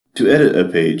To edit a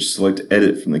page, select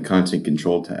Edit from the Content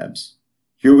Control tabs.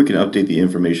 Here we can update the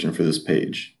information for this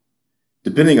page.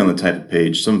 Depending on the type of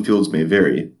page, some fields may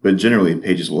vary, but generally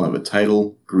pages will have a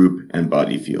title, group, and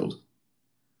body field.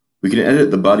 We can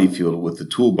edit the body field with the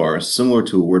toolbar similar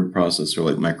to a word processor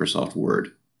like Microsoft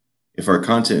Word. If our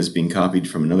content is being copied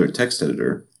from another text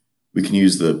editor, we can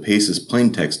use the Paste as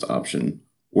Plain Text option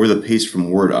or the Paste from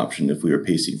Word option if we are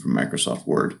pasting from Microsoft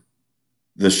Word.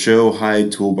 The Show Hide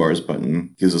Toolbars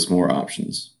button gives us more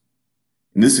options.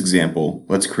 In this example,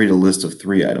 let's create a list of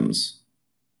 3 items.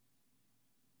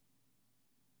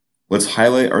 Let's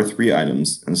highlight our 3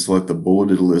 items and select the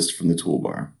bulleted list from the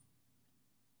toolbar.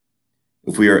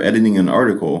 If we are editing an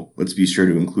article, let's be sure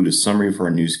to include a summary for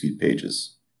our newsfeed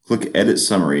pages. Click Edit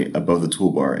Summary above the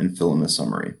toolbar and fill in a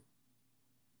summary.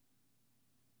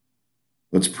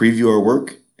 Let's preview our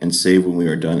work and save when we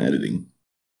are done editing.